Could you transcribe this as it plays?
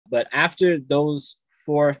But after those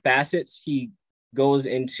four facets, he goes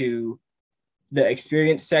into the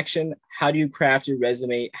experience section. How do you craft your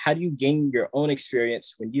resume? How do you gain your own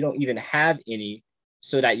experience when you don't even have any,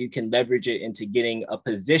 so that you can leverage it into getting a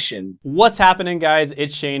position? What's happening, guys?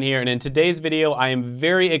 It's Shane here, and in today's video, I am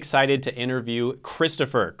very excited to interview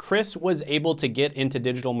Christopher. Chris was able to get into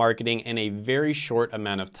digital marketing in a very short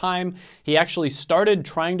amount of time. He actually started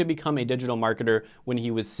trying to become a digital marketer when he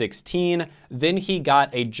was 16. Then he got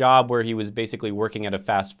a job where he was basically working at a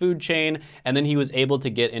fast food chain, and then he was able to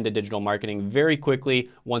get into digital marketing very quickly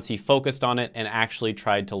once he focused on it and actually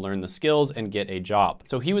tried to learn the skills and get a job.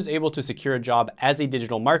 So he was able to secure a job as a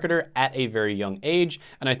digital marketer at a very young age,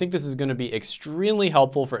 and I think this is going to be extremely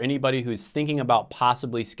helpful for anybody who's thinking about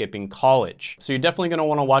possibly skipping college. So you're definitely going to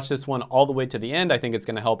want to watch this one all the way to the end. I think it's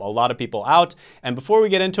going to help a lot of people out. And before we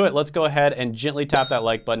get into it, let's go ahead and gently tap that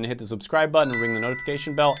like button, hit the subscribe button, ring the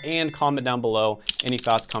notification bell, and comment down below any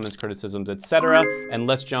thoughts, comments, criticisms, etc. And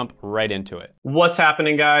let's jump right into it. What's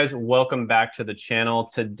happening, guys? Welcome back to the channel.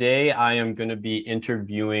 Today I am going to be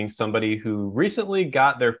interviewing somebody who recently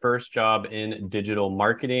got their first job in digital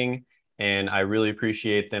marketing, and I really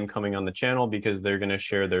appreciate them coming on the channel because they're going to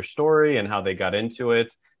share their story and how they got into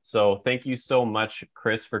it. So thank you so much,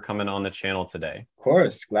 Chris, for coming on the channel today. Of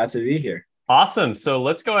course, glad to be here. Awesome. So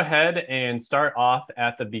let's go ahead and start off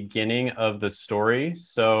at the beginning of the story.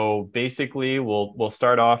 So basically, we'll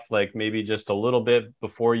start off like maybe just a little bit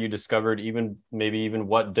before you discovered maybe even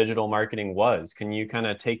what digital marketing was. Can you kind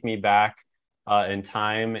of take me back in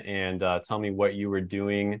time and tell me what you were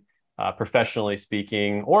doing professionally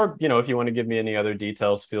speaking, or if you want to give me any other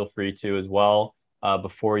details, feel free to as well,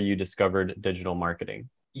 before you discovered digital marketing?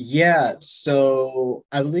 Yeah, so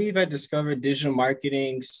I believe I discovered digital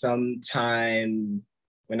marketing sometime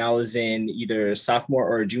when I was in either sophomore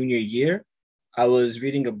or junior year. I was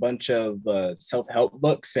reading a bunch of self-help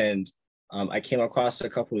books, and I came across a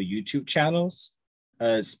couple of YouTube channels,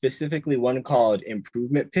 specifically one called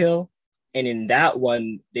Improvement Pill. And in that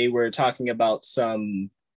one, they were talking about some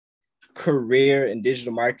career in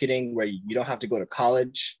digital marketing where you don't have to go to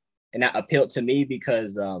college. And that appealed to me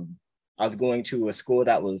because I was going to a school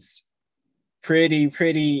that was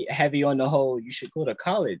pretty heavy on the whole, you should go to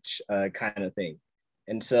college kind of thing.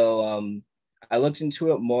 And so I looked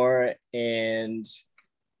into it more, and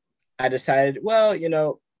I decided, well,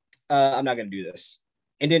 I'm not going to do this.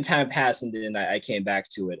 And then time passed, and then I came back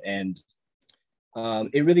to it. And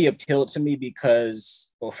it really appealed to me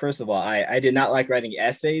because, well, first of all, I did not like writing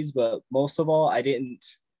essays, but most of all, I didn't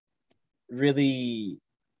really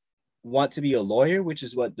want to be a lawyer, which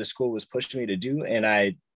is what the school was pushing me to do. And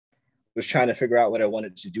I was trying to figure out what I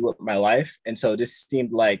wanted to do with my life. And so this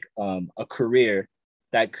seemed like a career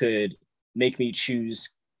that could make me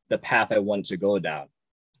choose the path I wanted to go down.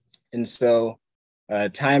 And so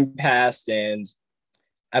time passed, and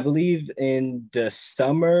I believe in the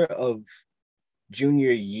summer of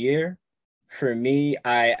junior year, for me,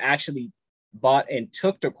 I actually bought and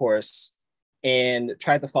took the course and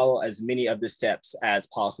tried to follow as many of the steps as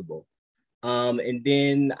possible. And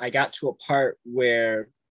then I got to a part where,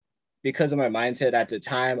 because of my mindset at the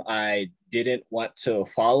time, I didn't want to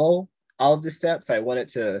follow all of the steps. I wanted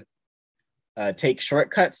to take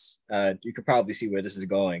shortcuts. You could probably see where this is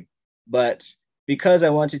going. But because I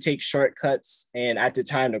wanted to take shortcuts, and at the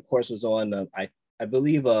time the course was on, I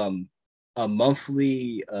believe, a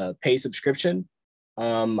monthly paid subscription,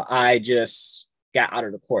 I just got out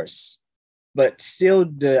of the course. But still,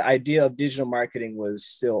 the idea of digital marketing was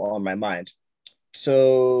still on my mind.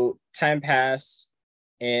 So time passed,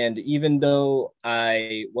 and even though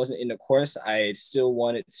I wasn't in the course, I still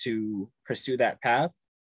wanted to pursue that path,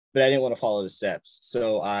 but I didn't want to follow the steps.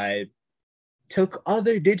 So I took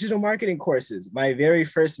other digital marketing courses, my very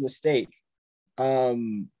first mistake.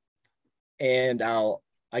 And I'll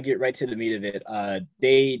get right to the meat of it.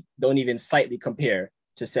 They don't even slightly compare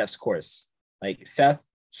to Seth's course. Like Seth,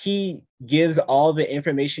 he gives all the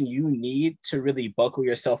information you need to really buckle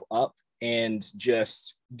yourself up and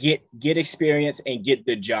just get experience and get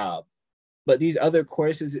the job. But these other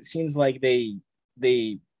courses, it seems like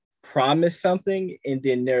they promise something, and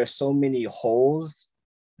then there are so many holes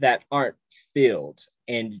that aren't filled,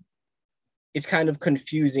 and it's kind of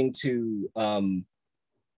confusing to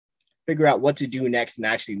figure out what to do next and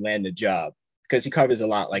actually land a job, because he covers a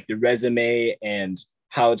lot, like the resume and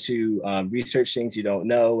how to research things you don't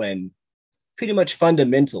know, and pretty much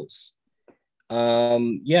fundamentals.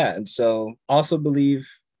 And so also believe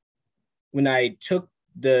when I took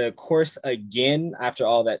the course again after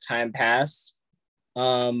all that time passed,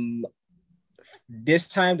 this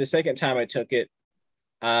time, the second time I took it,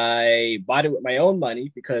 I bought it with my own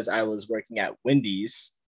money because I was working at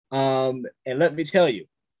Wendy's. And let me tell you,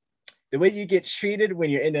 the way you get treated when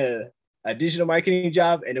you're in a digital marketing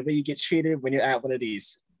job and the way you get treated when you're at one of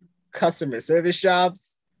these customer service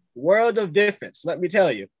jobs, world of difference, let me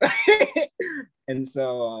tell you. And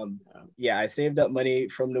so, yeah, I saved up money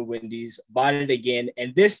from the Wendy's, bought it again.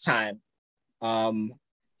 And this time, um,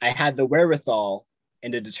 I had the wherewithal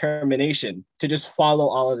and the determination to just follow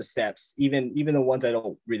all of the steps, even the ones I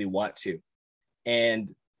don't really want to.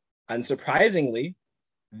 And unsurprisingly,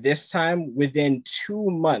 this time within 2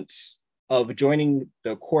 months of joining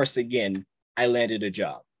the course again, I landed a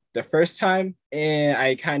job. The first time, and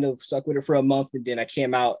I kind of stuck with it for a month, and then I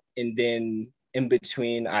came out, and then in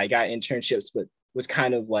between, I got internships, but was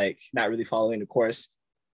kind of like not really following the course.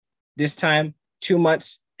 This time, 2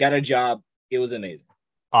 months, got a job. It was amazing.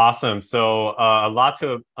 Awesome. So a lot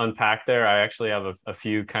to unpack there. I actually have a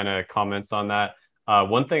few kind of comments on that.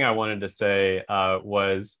 One thing I wanted to say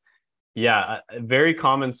was, yeah, a very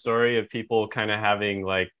common story of people kind of having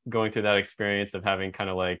like going through that experience of having kind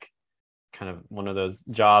of one of those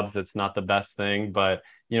jobs that's not the best thing. But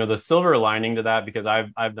the silver lining to that, because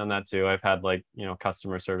I've done that too. I've had like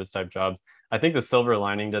customer service type jobs. I think the silver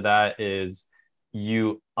lining to that is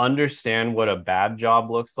you understand what a bad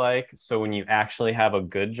job looks like. So when you actually have a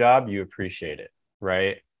good job, you appreciate it,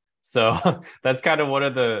 right? So that's kind of one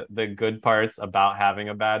of the good parts about having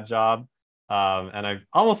a bad job. And I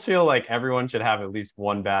almost feel like everyone should have at least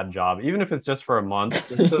one bad job, even if it's just for a month,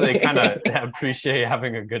 just so they kind of appreciate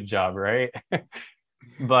having a good job, right?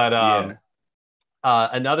 But Yeah.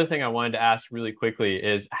 another thing I wanted to ask really quickly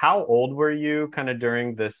is how old were you kind of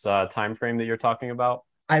during this time frame that you're talking about?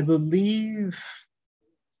 I believe,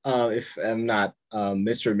 if I'm not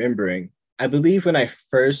misremembering, I believe when I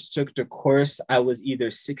first took the course, I was either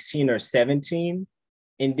 16 or 17.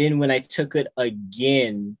 And then when I took it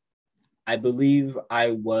again, I believe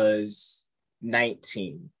I was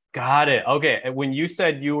 19. Got it. Okay. When you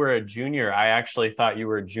said you were a junior, I actually thought you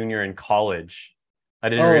were a junior in college. I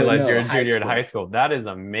didn't Oh, realize you're no, a high junior in high school. school. That is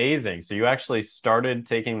amazing. So you actually started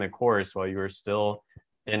taking the course while you were still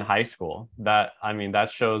in high school. I mean,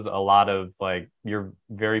 that shows a lot of like you're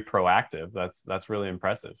very proactive. That's really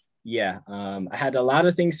impressive. Yeah, I had a lot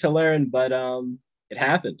of things to learn, but it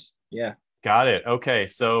happened. Yeah. Got it. Okay.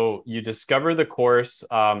 So you discover the course.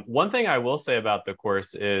 One thing I will say about the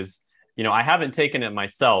course is, I haven't taken it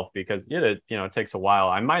myself because it takes a while.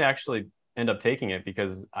 I might actually end up taking it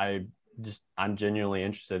because I'm genuinely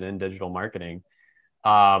interested in digital marketing.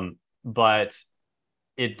 But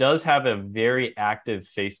it does have a very active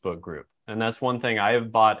Facebook group. And that's one thing. I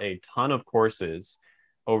have bought a ton of courses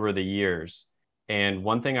over the years. And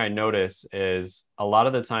one thing I notice is a lot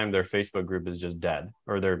of the time their Facebook group is just dead,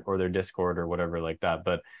 or their Discord or whatever like that.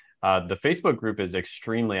 But the Facebook group is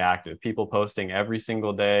extremely active. People posting every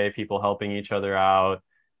single day, people helping each other out,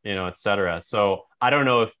 et cetera. So I don't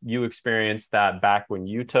know if you experienced that back when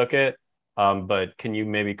you took it, but can you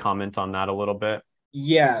maybe comment on that a little bit?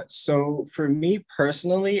 Yeah. So for me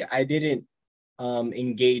personally, I didn't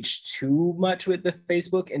engage too much with the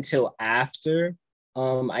Facebook until after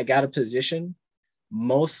I got a position.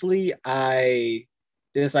 Mostly,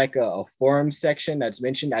 there's like a forum section that's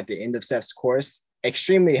mentioned at the end of Seth's course.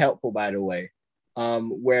 Extremely helpful, by the way.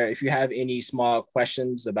 Where if you have any small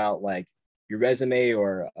questions about like your resume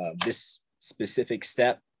or this specific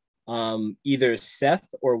step, either Seth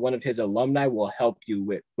or one of his alumni will help you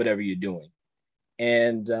with whatever you're doing.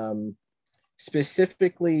 And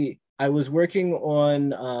specifically, I was working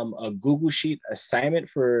on a Google Sheet assignment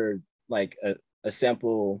for like a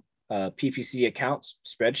sample PPC accounts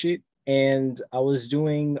spreadsheet. And I was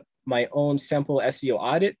doing my own sample SEO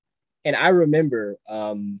audit. And I remember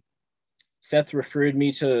Seth referred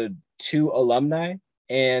me to two alumni,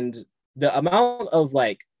 and the amount of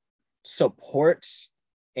like support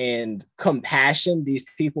and compassion these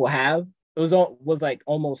people have was like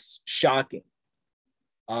almost shocking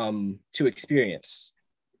to experience.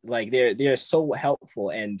 Like they're so helpful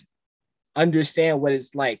and understand what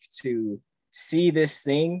it's like to see this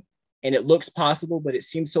thing and it looks possible, but it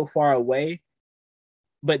seems so far away.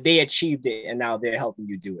 But they achieved it and now they're helping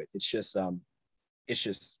you do it. It's just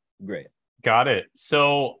great. Got it.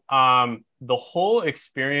 So, the whole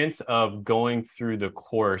experience of going through the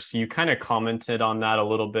course, you kind of commented on that a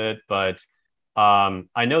little bit, but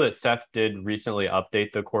I know that Seth did recently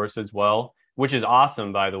update the course as well, which is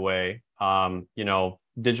awesome, by the way.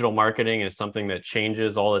 Digital marketing is something that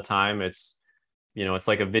changes all the time. It's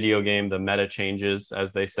like a video game, the meta changes,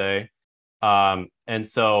 as they say. And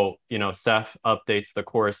so, Seth updates the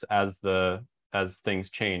course as things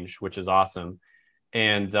change, which is awesome.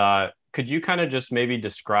 And could you kind of just maybe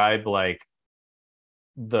describe like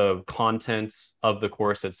the contents of the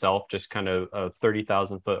course itself, just kind of a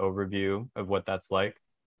 30,000-foot overview of what that's like?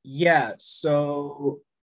 Yeah. So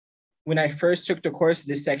when I first took the course,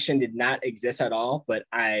 this section did not exist at all, but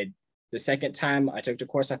the second time I took the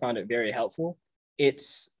course, I found it very helpful.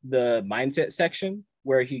 It's the mindset section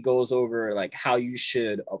where he goes over like how you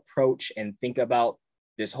should approach and think about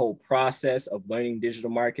this whole process of learning digital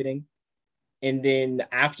marketing. And then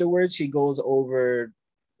afterwards, he goes over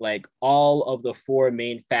like all of the four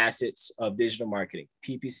main facets of digital marketing: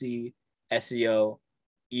 PPC, SEO,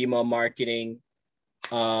 email marketing.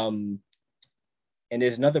 Um, and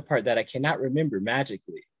there's another part that I cannot remember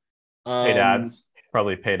magically. Paid Um, ads,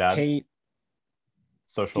 probably paid ads, Paid,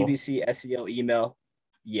 social. PPC, SEO, email.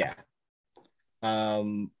 Yeah.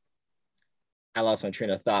 Um, I lost my train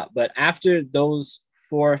of thought. But after those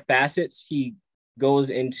four facets, he goes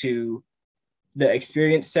into the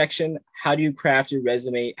experience section. How do you craft your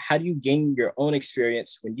resume? How do you gain your own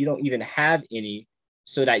experience when you don't even have any,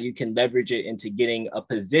 so that you can leverage it into getting a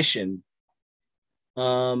position?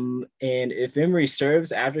 And if memory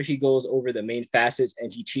serves, after he goes over the main facets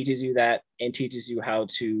and he teaches you that and teaches you how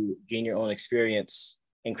to gain your own experience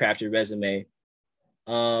and craft your resume,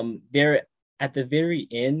 there at the very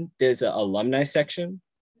end, there's an alumni section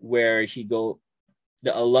where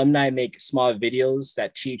the alumni make small videos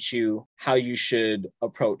that teach you how you should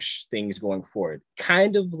approach things going forward.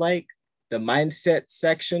 Kind of like the mindset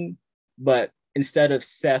section, but instead of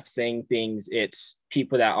Seth saying things, it's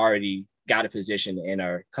people that already got a position and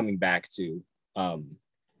are coming back to um,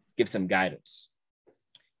 give some guidance.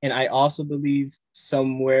 And I also believe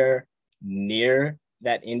somewhere near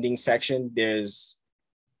that ending section, there's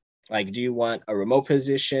like, do you want a remote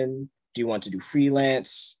position? Do you want to do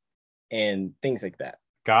freelance? And things like that.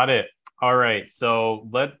 Got it. All right. So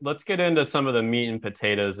let's get into some of the meat and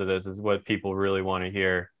potatoes of this, is what people really want to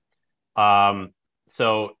hear.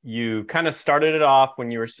 So you kind of started it off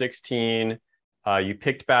when you were 16. You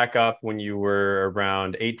picked back up when you were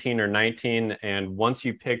around 18 or 19. And once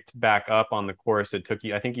you picked back up on the course, it took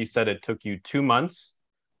you, I think you said it took you 2 months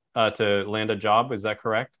to land a job. Is that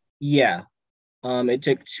correct? Yeah. It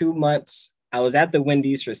took 2 months. I was at the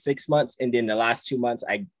Wendy's for 6 months, and then the last 2 months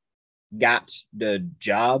I got the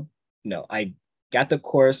job. No, I got the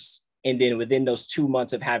course, and then within those 2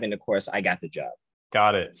 months of having the course, I got the job.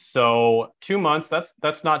 Got it. So 2 months,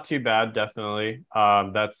 that's not too bad, definitely.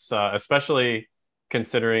 That's especially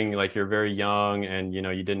considering like you're very young and you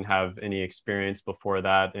didn't have any experience before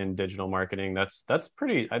that in digital marketing. That's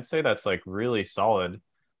pretty, I'd say that's like really solid.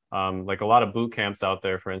 Like a lot of boot camps out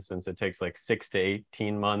there, for instance, it takes like 6 to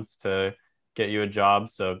 18 months to get you a job.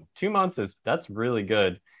 So 2 months that's really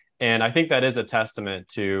good. And I think that is a testament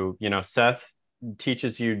to, Seth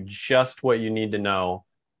teaches you just what you need to know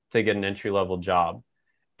to get an entry-level job.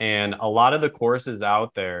 And a lot of the courses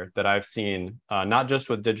out there that I've seen, not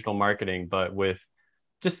just with digital marketing, but with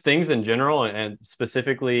just things in general, and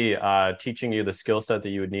specifically teaching you the skill set that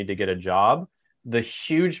you would need to get a job, the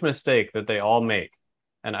huge mistake that they all make,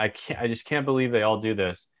 and I just can't believe they all do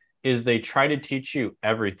this, is they try to teach you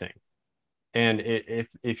everything. And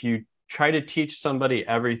if you try to teach somebody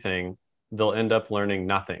everything, they'll end up learning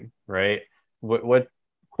nothing, right? What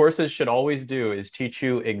courses should always do is teach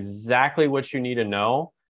you exactly what you need to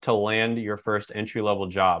know to land your first entry level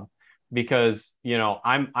job. Because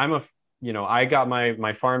I got my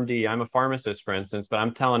PharmD. I'm a pharmacist, for instance, but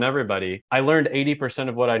I'm telling everybody I learned 80%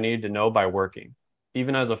 of what I needed to know by working,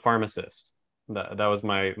 even as a pharmacist. That was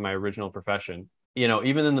my original profession.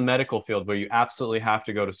 Even in the medical field where you absolutely have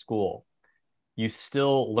to go to school, you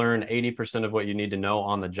still learn 80% of what you need to know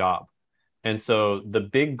on the job. And so the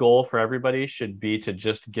big goal for everybody should be to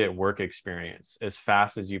just get work experience as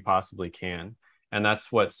fast as you possibly can. And that's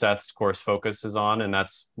what Seth's course focuses on. And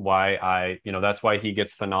that's why that's why he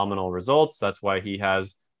gets phenomenal results. That's why he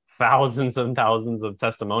has thousands and thousands of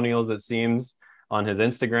testimonials, it seems, on his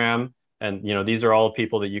Instagram. And, these are all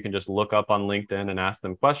people that you can just look up on LinkedIn and ask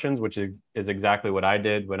them questions, which is exactly what I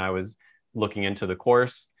did when I was looking into the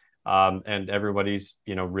course. And everybody's,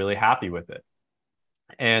 really happy with it.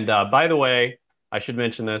 And by the way, I should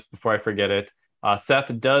mention this before I forget it.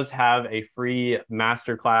 Seth does have a free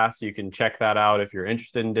masterclass. You can check that out if you're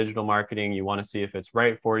interested in digital marketing. You want to see if it's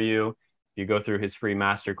right for you. If you go through his free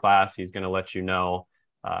masterclass, he's going to let you know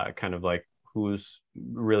kind of like who's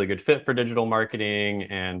really good fit for digital marketing,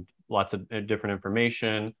 and lots of different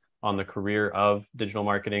information on the career of digital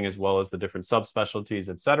marketing, as well as the different subspecialties,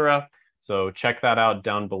 etc. So check that out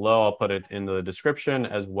down below. I'll put it in the description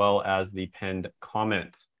as well as the pinned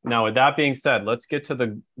comment. Now, with that being said, let's get to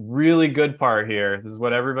the really good part here. This is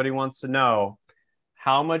what everybody wants to know.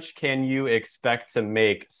 how much can you expect to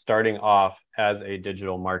make starting off as a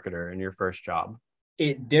digital marketer in your first job?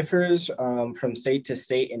 It differs from state to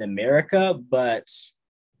state in America, but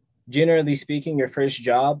generally speaking, your first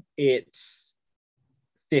job, it's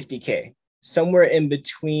 50K. Somewhere in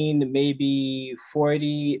between, maybe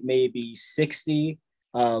 40, maybe 60.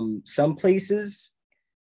 Some places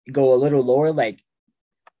go a little lower, like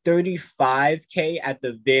 35K at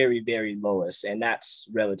the very, very lowest, and that's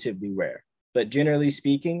relatively rare. But generally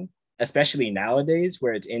speaking, especially nowadays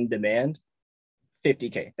where it's in demand,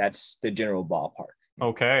 50K, that's the general ballpark.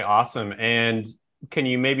 Okay, awesome. And can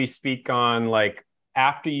you maybe speak on like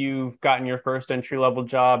after you've gotten your first entry level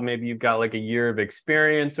job, maybe you've got like a year of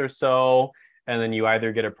experience or so, and then you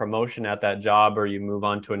either get a promotion at that job or you move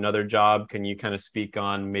on to another job. Can you kind of speak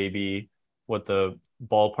on maybe what the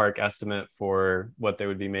ballpark estimate for what they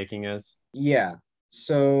would be making is? Yeah.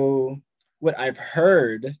 So what I've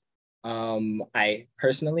heard, I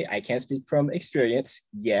personally I can't speak from experience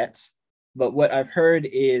yet, but what I've heard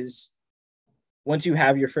is once you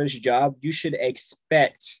have your first job, you should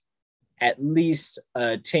expect at least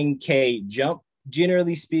a 10K jump.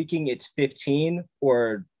 Generally speaking, it's 15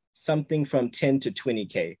 or something from 10 to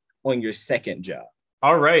 20K on your second job.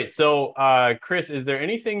 All right. So, Chris, is there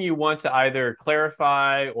anything you want to either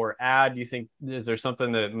clarify or add? Do you think is there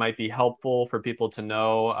something that might be helpful for people to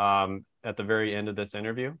know at the very end of this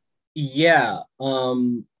interview? Yeah,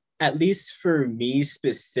 at least for me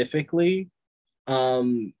specifically,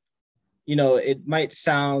 um, it might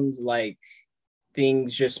sound like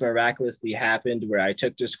things just miraculously happened where I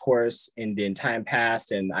took this course and then time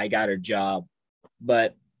passed and I got a job.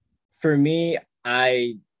 But for me,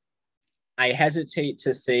 I hesitate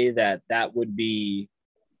to say that that would be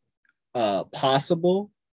possible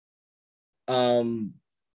um,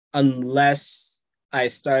 unless I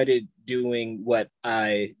started doing what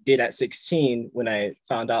I did at 16 when I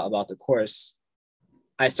found out about the course.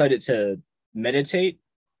 I started to meditate,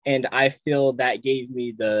 and I feel that gave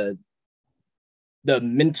me the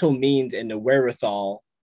mental means and the wherewithal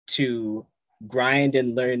to grind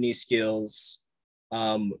and learn these skills,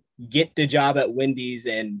 um, get the job at Wendy's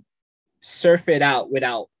and surf it out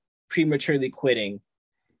without prematurely quitting.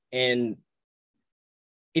 And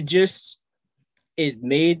it just, it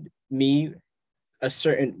made me a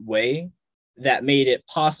certain way that made it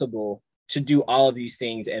possible to do all of these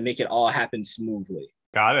things and make it all happen smoothly.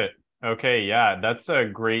 Got it. Okay. Yeah, that's a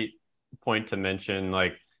great point to mention.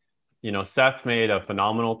 Like, Seth made a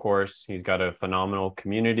phenomenal course. He's got a phenomenal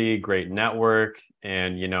community, great network.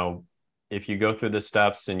 And, if you go through the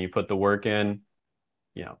steps and you put the work in,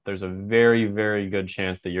 there's a very, very good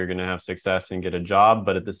chance that you're going to have success and get a job.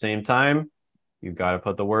 But at the same time, you've got to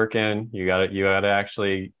put the work in. You got to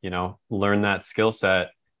actually, learn that skill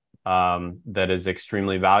set that is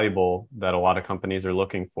extremely valuable that a lot of companies are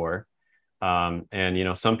looking for.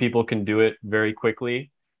 And, some people can do it very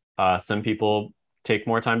quickly. Some people take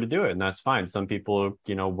more time to do it, and that's fine. Some people,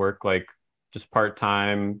 work like just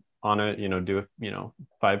part-time on it, do,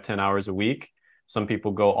 5-10 hours a week. Some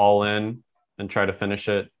people go all in and try to finish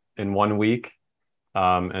it in 1 week,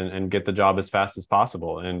 and get the job as fast as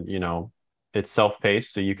possible. And, it's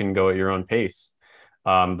self-paced, so you can go at your own pace.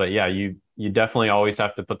 But yeah, you definitely always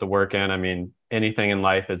have to put the work in. I mean, anything in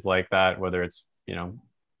life is like that, whether it's,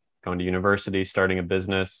 going to university, starting a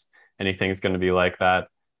business, anything's going to be like that.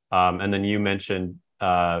 And then you mentioned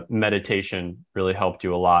meditation really helped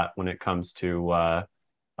you a lot when it comes to,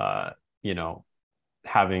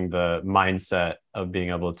 having the mindset of being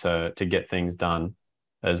able to get things done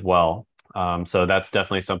as well. So that's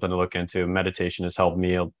definitely something to look into. Meditation has helped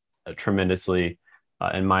me tremendously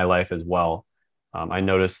in my life as well. I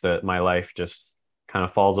notice that my life just kind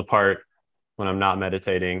of falls apart when I'm not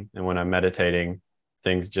meditating, and when I'm meditating,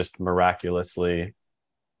 things just miraculously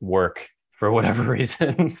work for whatever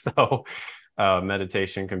reason. So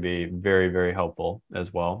meditation can be very, very helpful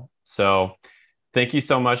as well. So thank you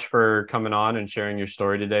so much for coming on and sharing your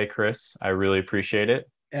story today, Chris. I really appreciate it.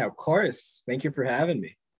 Yeah, of course. Thank you for having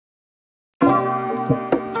me.